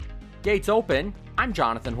Gates open, I'm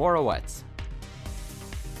Jonathan Horowitz.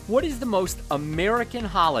 What is the most American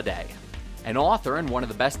holiday? An author and one of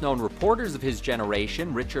the best-known reporters of his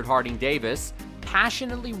generation, Richard Harding Davis,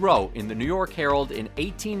 passionately wrote in the New York Herald in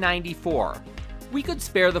 1894, "We could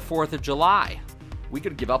spare the 4th of July. We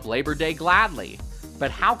could give up Labor Day gladly. But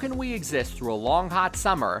how can we exist through a long, hot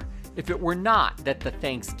summer if it were not that the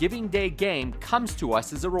Thanksgiving Day game comes to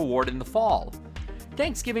us as a reward in the fall?"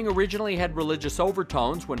 Thanksgiving originally had religious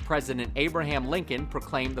overtones when President Abraham Lincoln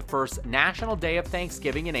proclaimed the first National Day of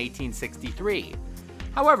Thanksgiving in 1863.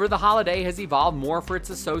 However, the holiday has evolved more for its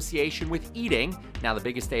association with eating, now the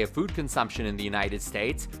biggest day of food consumption in the United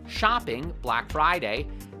States, shopping, Black Friday,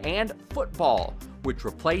 and football, which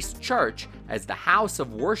replaced church as the house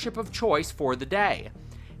of worship of choice for the day.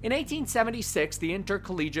 In 1876, the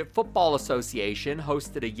Intercollegiate Football Association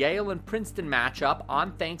hosted a Yale and Princeton matchup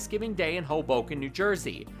on Thanksgiving Day in Hoboken, New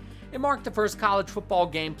Jersey. It marked the first college football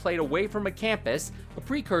game played away from a campus, a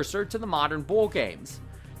precursor to the modern bowl games.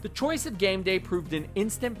 The choice of game day proved an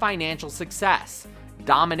instant financial success,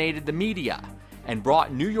 dominated the media, and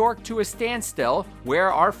brought New York to a standstill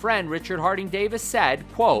where our friend Richard Harding Davis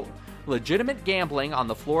said, quote, "Legitimate gambling on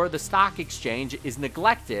the floor of the stock exchange is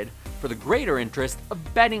neglected for the greater interest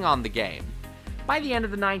of betting on the game." By the end of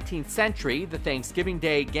the 19th century, the Thanksgiving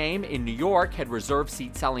Day game in New York had reserved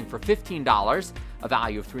seats selling for $15, a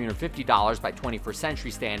value of $350 by 21st century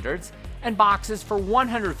standards, and boxes for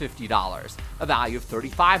 $150, a value of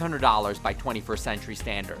 $3,500 by 21st century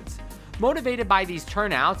standards. Motivated by these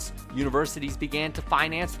turnouts, universities began to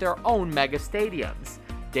finance their own mega stadiums.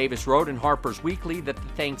 Davis wrote in Harper's Weekly that the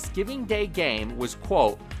Thanksgiving Day game was,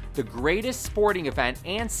 quote, "the greatest sporting event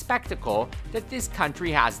and spectacle that this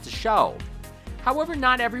country has to show." However,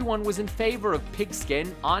 not everyone was in favor of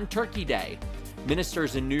pigskin on Turkey Day.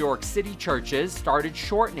 Ministers in New York City churches started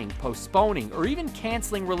shortening, postponing, or even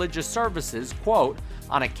canceling religious services, quote,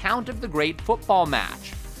 "on account of the great football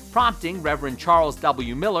match," prompting Reverend Charles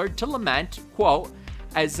W. Millard to lament, quote,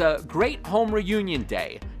 "as a great home reunion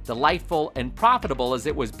day, delightful and profitable as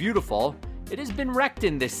it was beautiful, it has been wrecked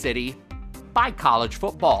in this city by college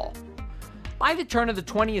football." By the turn of the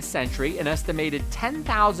 20th century, an estimated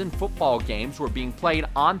 10,000 football games were being played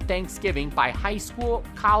on Thanksgiving by high school,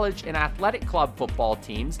 college, and athletic club football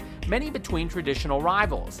teams, many between traditional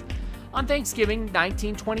rivals. On Thanksgiving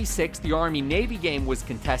 1926, the Army-Navy game was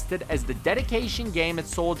contested as the dedication game at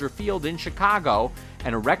Soldier Field in Chicago,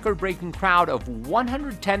 and a record-breaking crowd of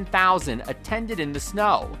 110,000 attended in the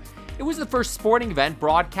snow. It was the first sporting event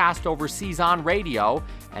broadcast overseas on radio,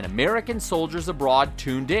 and American soldiers abroad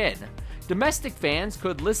tuned in. Domestic fans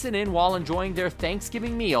could listen in while enjoying their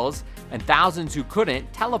Thanksgiving meals, and thousands who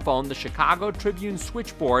couldn't telephoned the Chicago Tribune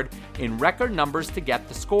switchboard in record numbers to get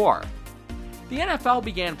the score. The NFL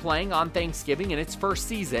began playing on Thanksgiving in its first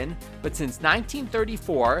season, but since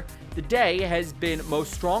 1934, the day has been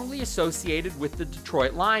most strongly associated with the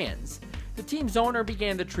Detroit Lions. The team's owner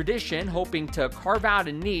began the tradition, hoping to carve out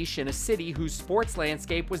a niche in a city whose sports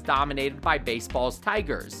landscape was dominated by baseball's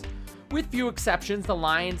Tigers. With few exceptions, the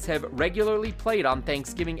Lions have regularly played on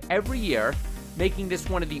Thanksgiving every year, making this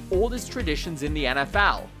one of the oldest traditions in the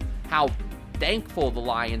NFL. How thankful the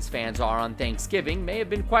Lions fans are on Thanksgiving may have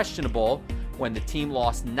been questionable when the team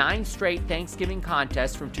lost 9 straight Thanksgiving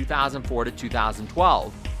contests from 2004 to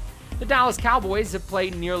 2012. The Dallas Cowboys have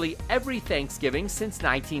played nearly every Thanksgiving since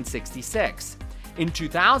 1966. In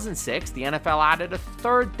 2006, the NFL added a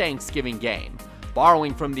third Thanksgiving game.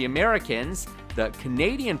 Borrowing from the Americans, the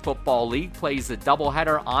Canadian Football League plays a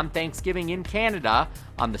doubleheader on Thanksgiving in Canada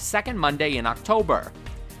on the second Monday in October.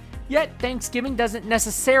 Yet, Thanksgiving doesn't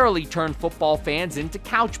necessarily turn football fans into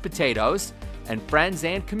couch potatoes, and friends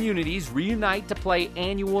and communities reunite to play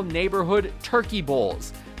annual neighborhood turkey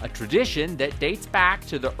bowls, a tradition that dates back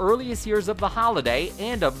to the earliest years of the holiday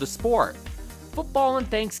and of the sport. Football and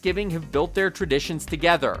Thanksgiving have built their traditions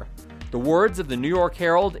together. The words of the New York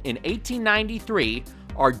Herald in 1893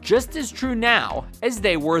 are just as true now as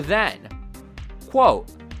they were then. Quote,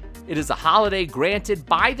 "It is a holiday granted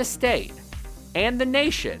by the state and the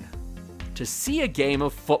nation to see a game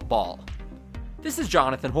of football." This is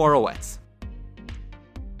Jonathan Horowitz.